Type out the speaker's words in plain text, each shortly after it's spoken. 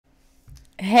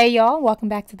Hey y'all, welcome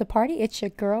back to the party. It's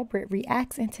your girl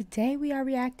BrittReacts, and today we are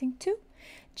reacting to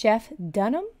Jeff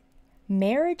Dunham.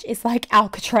 Marriage is like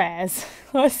Alcatraz.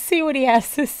 Let's see what he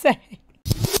has to say.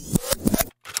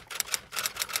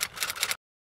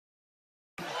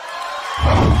 Good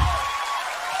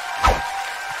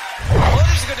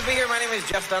to be here. My name is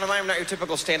Jeff Dunham. I'm not your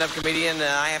typical stand-up comedian.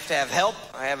 I have to have help.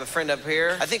 I have a friend up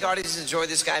here. I think audiences enjoy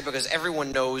this guy because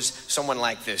everyone knows someone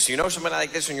like this. You know somebody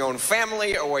like this in your own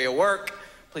family or where you work.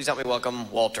 Please help me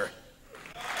welcome Walter.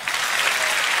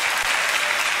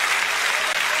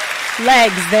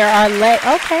 Legs. There are legs.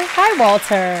 Okay. Hi,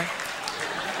 Walter.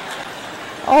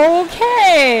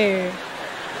 Okay.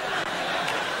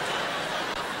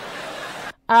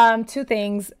 Two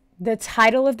things. The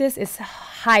title of this is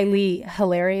highly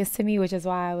hilarious to me, which is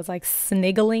why I was like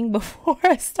sniggling before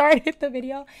I started the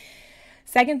video.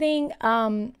 Second thing,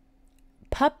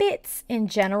 puppets in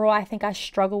general, I think I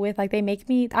struggle with. Like, they make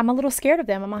me, I'm a little scared of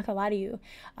them. I'm not gonna lie to you.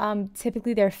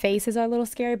 Typically their faces are a little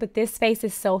scary, but this face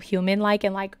is so human-like,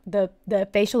 and like the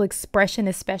facial expression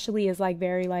especially is like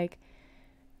very like,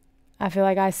 I feel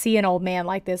like I see an old man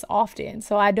like this often,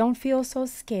 so I don't feel so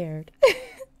scared.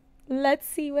 Let's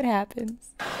see what happens.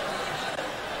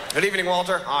 Good evening,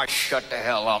 Walter. Oh, shut the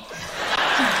hell up.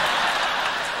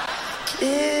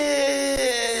 Yeah.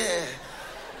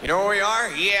 You know where we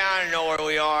are? Yeah, I know where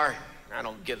we are. I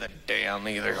don't give a damn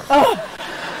either. Oh.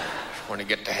 Just want to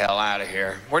get the hell out of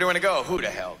here. Where do you want to go? Who the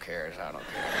hell cares? I don't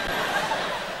care.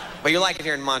 But you like it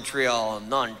here in Montreal.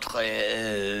 Montreal.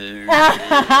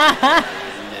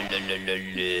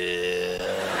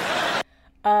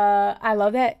 I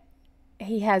love that.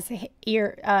 He has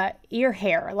ear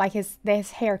hair, like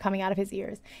his hair coming out of his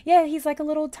ears. Yeah, he's like a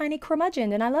little tiny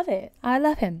curmudgeon, and I love it. I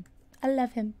love him. I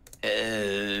love him.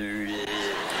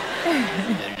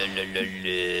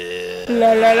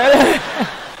 La, la, la, la.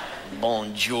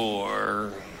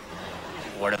 Bonjour.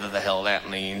 Whatever the hell that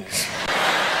means.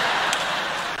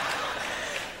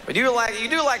 But you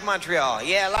do like Montreal.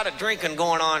 Yeah, a lot of drinking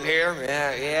going on here.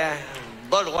 Yeah.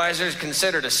 Budweiser's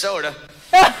considered a soda.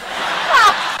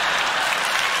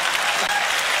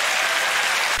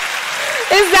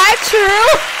 Is that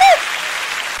true?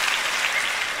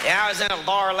 Yeah, I was in a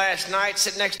bar last night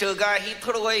sitting next to a guy. He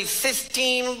put away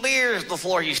 15 beers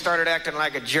before he started acting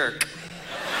like a jerk.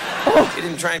 Oh. You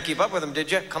didn't try and keep up with him,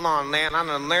 did you? Come on, man. I'm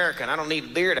an American. I don't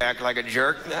need beer to act like a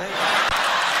jerk.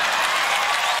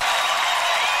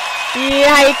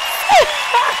 Yikes.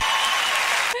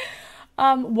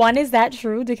 One, is that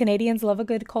true? Do Canadians love a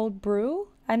good cold brew?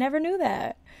 I never knew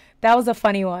that. That was a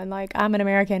funny one. Like, I'm an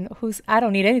American I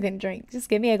don't need anything to drink. Just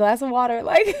give me a glass of water.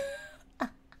 Like,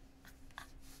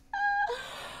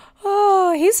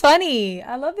 oh, he's funny.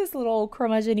 I love this little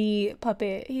curmudgeon-y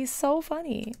puppet. He's so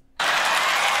funny.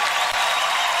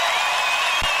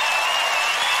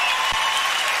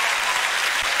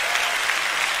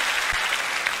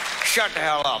 Shut the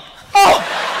hell up. Oh!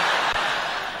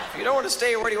 If you don't want to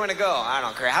stay, where do you want to go? I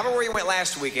don't care. How about where you went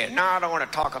last weekend? No, I don't want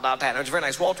to talk about that. It was very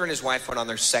nice. Walter and his wife went on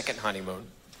their second honeymoon.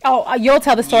 Oh, you'll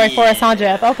tell the story for us, huh,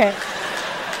 Jeff? Okay.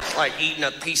 It's like eating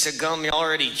a piece of gum you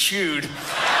already chewed.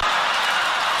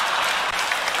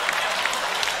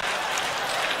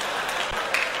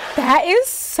 That is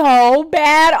so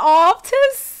bad off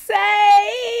to say.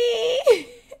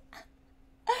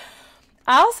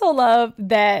 I also love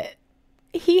that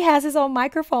he has his own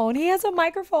microphone. He has a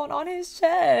microphone on his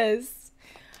chest.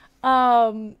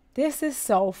 This is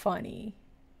so funny.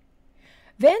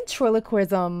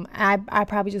 Ventriloquism, I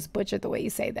probably just butchered the way you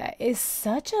say that, is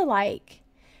such a, like,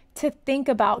 to think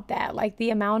about that, like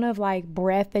the amount of like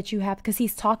breath that you have, because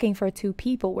he's talking for two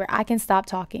people where I can stop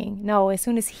talking. No, as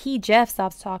soon as Jeff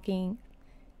stops talking,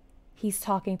 he's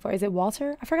talking for, is it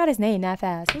Walter? I forgot his name that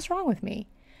fast. What's wrong with me?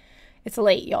 It's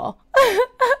late, y'all.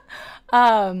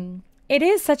 It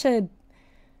is such a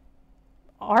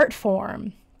art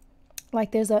form.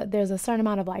 Like, there's a certain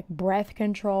amount of like breath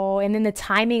control, and then the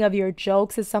timing of your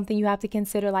jokes is something you have to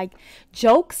consider. Like,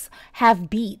 jokes have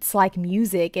beats like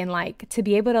music, and like to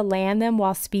be able to land them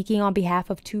while speaking on behalf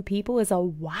of two people is a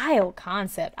wild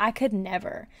concept. I could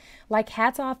never. Like,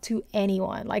 hats off to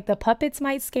anyone. Like, the puppets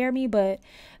might scare me, but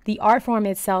the art form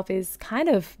itself is kind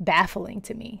of baffling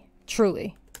to me,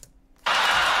 truly.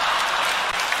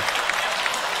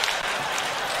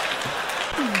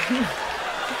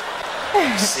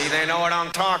 See, they know what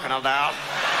I'm talking about.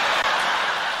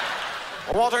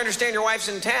 Well, Walter, I understand your wife's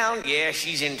in town. Yeah,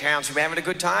 she's in town. She's having a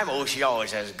good time. Oh, she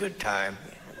always has a good time.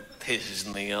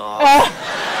 Pisses me off.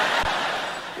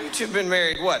 You two have been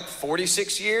married, what,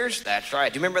 46 years? That's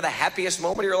right. Do you remember the happiest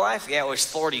moment of your life? Yeah, it was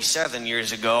 47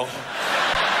 years ago.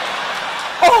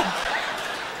 Oh!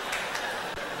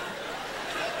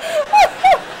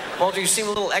 Walter, you seem a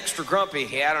little extra grumpy.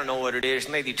 Yeah, I don't know what it is.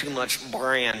 Maybe too much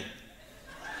bran.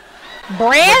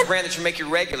 Bran? Much bran that should make you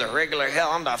regular. Regular,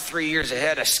 hell, I'm about 3 years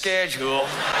ahead of schedule.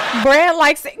 Bran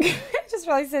likes it just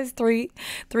really says three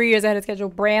years ahead of schedule.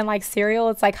 Bran like cereal.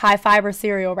 It's like high fiber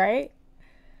cereal, right?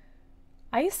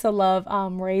 I used to love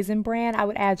Raisin Bran. I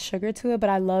would add sugar to it, but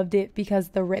I loved it because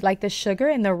the sugar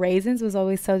and the raisins was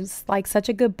always such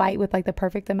a good bite with like the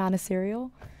perfect amount of cereal.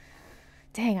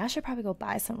 Dang, I should probably go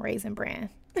buy some Raisin Bran.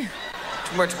 Too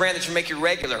much bran that should make you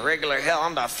regular. Regular, hell,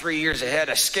 I'm about 3 years ahead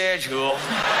of schedule.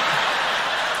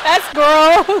 That's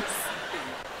gross.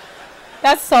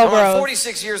 That's so gross.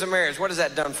 46 years of marriage. What has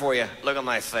that done for you? Look at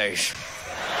my face.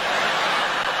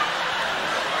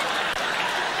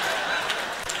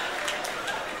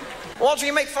 Walter,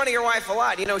 you make fun of your wife a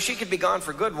lot. You know, she could be gone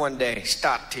for good one day.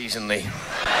 Stop teasing me.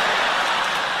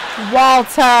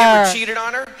 Walter. You ever cheated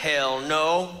on her? Hell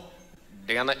no.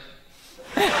 Damn it.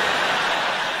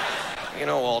 You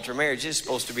know, Walter, marriage is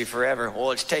supposed to be forever.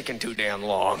 Well, it's taken too damn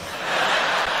long.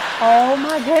 Oh,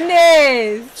 my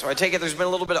goodness. So I take it there's been a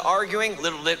little bit of arguing.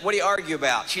 What do you argue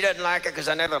about? She doesn't like it because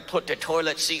I never put the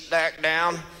toilet seat back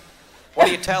down. What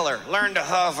do you tell her? Learn to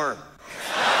hover.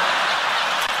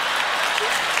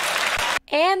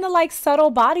 And the like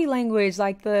subtle body language,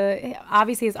 like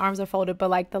obviously his arms are folded, but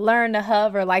like the learn to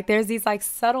hover, like there's these like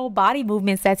subtle body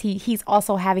movements that he's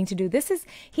also having to do.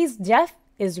 Jeff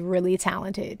is really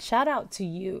talented. Shout out to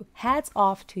you. Hats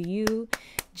off to you,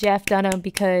 Jeff Dunham,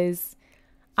 because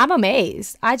I'm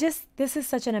amazed. This is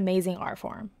such an amazing art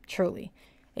form, truly.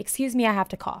 Excuse me, I have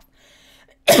to cough.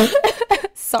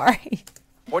 Sorry.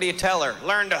 What do you tell her?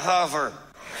 Learn to hover.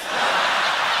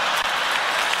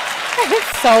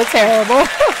 It's so terrible.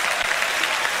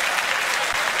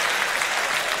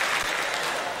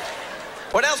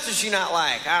 What else does she not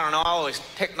like? I don't know. I always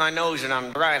pick my nose when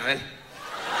I'm driving.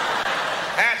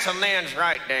 That's a man's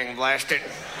right, dang blast it.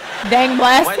 Dang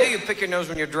blast Why do you pick your nose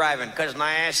when you're driving? Because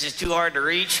my ass is too hard to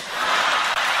reach?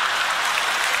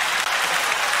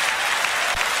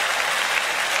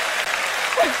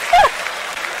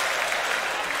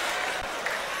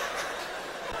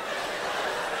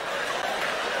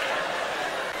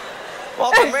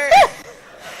 Walter,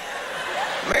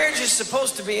 marriage is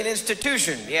supposed to be an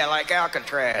institution. Yeah, like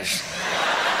Alcatraz.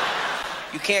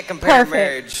 You can't compare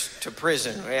marriage to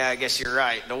prison. Yeah, I guess you're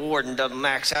right. The warden doesn't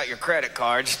max out your credit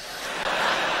cards.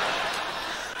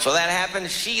 So that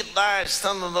happens. She buys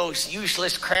some of those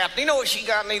useless crap. You know what she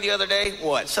got me the other day?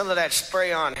 What? Some of that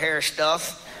spray-on hair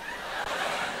stuff.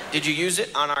 Did you use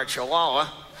it on our Chihuahua?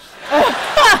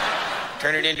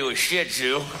 Turn it into a Shih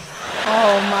Tzu.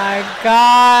 Oh my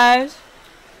gosh.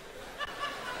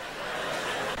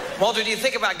 Walter, do you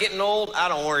think about getting old? I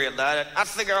don't worry about it. I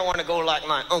figure I want to go like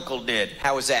my uncle did.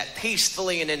 How was that?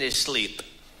 Peacefully and in his sleep.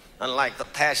 Unlike the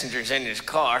passengers in his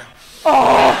car.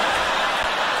 Oh.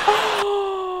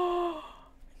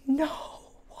 No,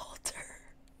 Walter.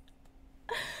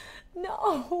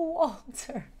 No,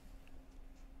 Walter.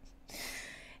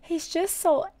 He's just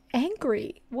so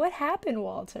angry. What happened,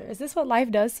 Walter? Is this what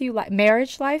life does to you? Like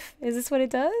marriage life? Is this what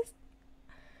it does?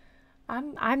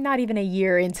 I'm not even a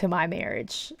year into my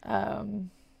marriage, but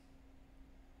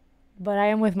I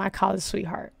am with my college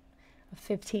sweetheart of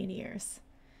 15 years.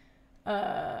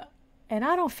 And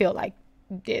I don't feel like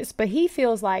this, but he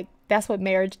feels like that's what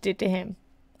marriage did to him.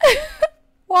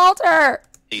 Walter!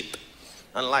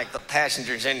 Unlike the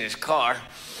passengers in his car.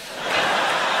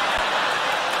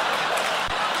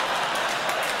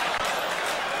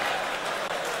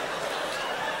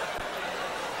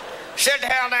 Sit the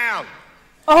hell down.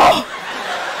 Oh!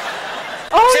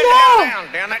 Oh, Sit no! the hell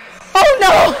down, damn it. Oh,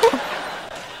 no!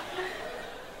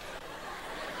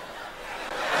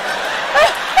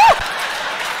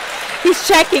 He's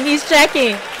checking.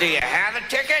 Do you have a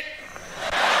ticket?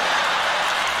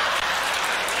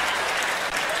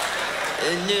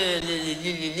 No.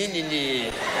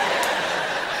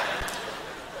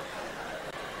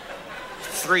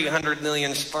 300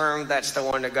 million sperm, that's the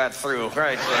one that got through,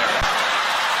 right there.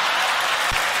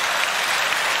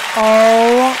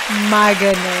 Oh my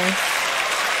goodness.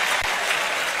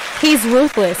 He's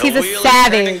ruthless. He's a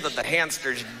savage. But the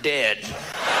hamster's dead.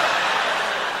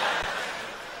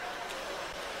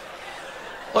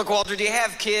 Look, Walter, do you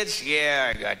have kids?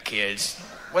 Yeah, I got kids.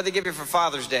 What'd they give you for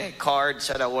Father's Day? Card,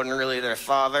 said I wasn't really their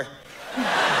father.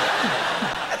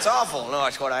 That's awful. No,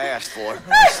 that's what I asked for.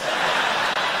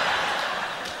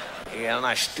 Yeah,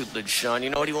 my stupid son. You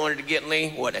know what he wanted to get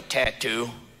me? What, a tattoo?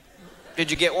 Did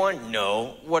you get one?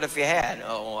 No. What if you had?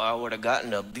 Oh, I would have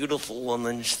gotten a beautiful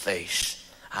woman's face.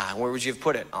 Where would you have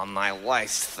put it? On my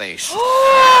wife's face.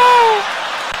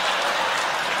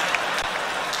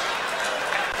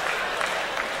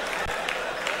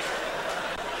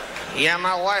 Yeah,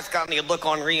 my wife got me a book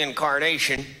on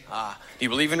reincarnation. Do you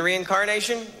believe in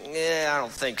reincarnation? Yeah, I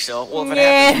don't think so. Well, if it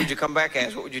happens, would you come back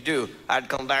as? What would you do? I'd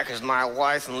come back as my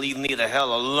wife and leave me the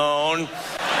hell alone.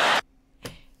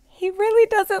 He really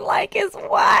doesn't like his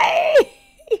wife.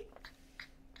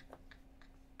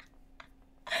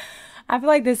 I feel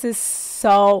like this is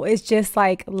so, it's just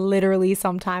like literally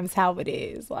sometimes how it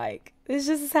is. Like, it's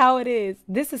just how it is.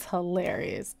 This is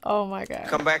hilarious. Oh my God.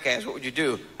 Come back as, what would you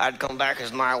do? I'd come back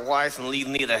as my wife and leave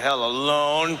me the hell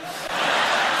alone.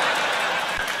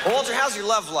 Well, Walter, how's your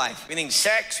love life? Anything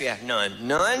sex? Yeah, none.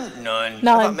 None? None.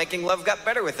 None. I thought making love got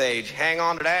better with age. Hang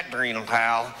on to that, dream,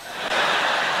 pal.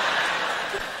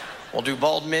 Well, do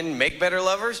bald men make better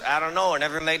lovers? I don't know. I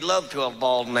never made love to a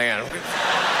bald man. What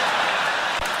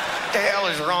the hell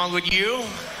is wrong with you?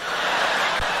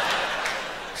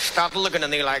 Stop looking at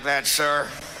me like that, sir.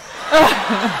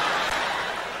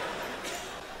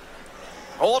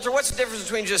 Walter, what's the difference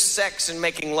between just sex and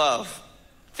making love?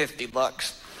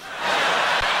 $50.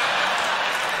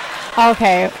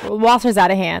 Okay, Walter's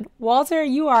out of hand. Walter,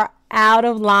 you are out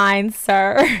of line,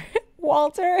 sir.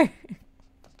 Walter.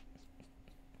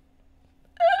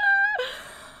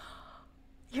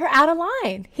 You're out of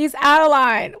line. He's out of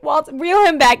line. Walter, reel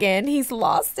him back in. He's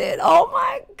lost it. Oh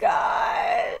my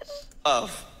gosh.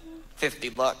 Of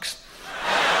 $50.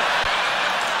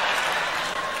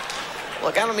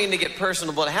 Look, I don't mean to get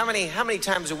personal, but how many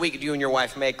times a week do you and your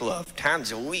wife make love?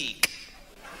 Times a week.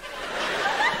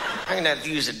 I'm gonna have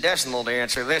to use a decimal to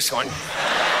answer this one.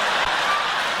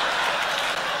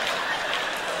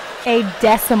 A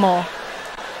decimal.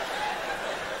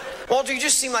 Walter, you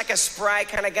just seem like a spry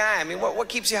kind of guy. I mean, what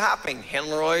keeps you hopping?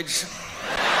 Hemorrhoids?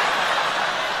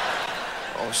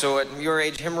 Oh, so at your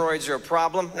age, hemorrhoids are a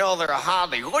problem? No, they're a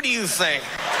hobby. What do you think?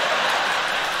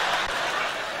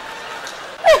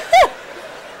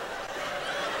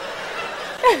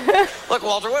 Look,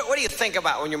 Walter, what do you think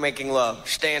about when you're making love?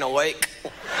 Staying awake?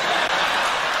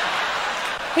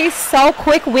 He's so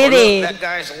quick-witted. Oh, look, that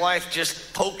guy's wife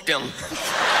just poked him.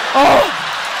 Oh.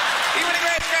 You've been a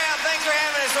great crowd. Thanks for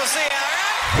having us. We'll see you, all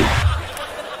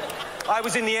right? I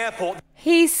was in the airport.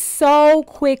 He's so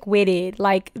quick-witted.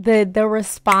 Like, the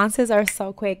responses are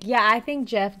so quick. Yeah, I think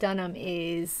Jeff Dunham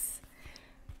is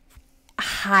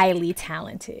highly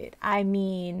talented. I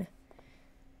mean,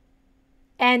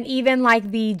 and even,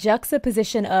 like, the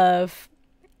juxtaposition of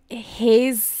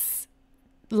his,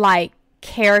 like,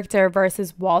 character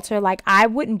versus Walter, like, I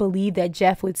wouldn't believe that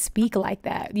Jeff would speak like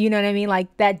that. You know what I mean?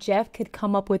 Like, that Jeff could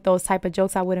come up with those type of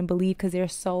jokes, I wouldn't believe, because they're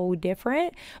so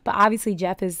different. But obviously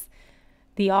Jeff is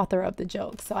the author of the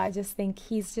jokes, so I just think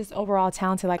he's just overall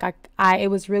talented. Like, it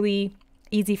was really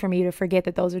easy for me to forget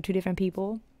that those are two different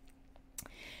people,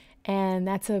 and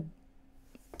that's a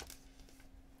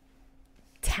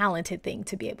talented thing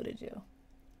to be able to do.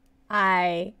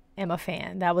 I am a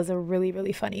fan. That was a really,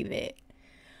 really funny bit.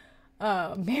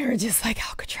 Marriage is like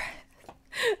Alcatraz.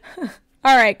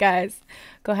 All right, guys.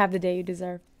 Go have the day you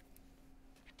deserve.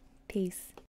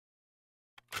 Peace.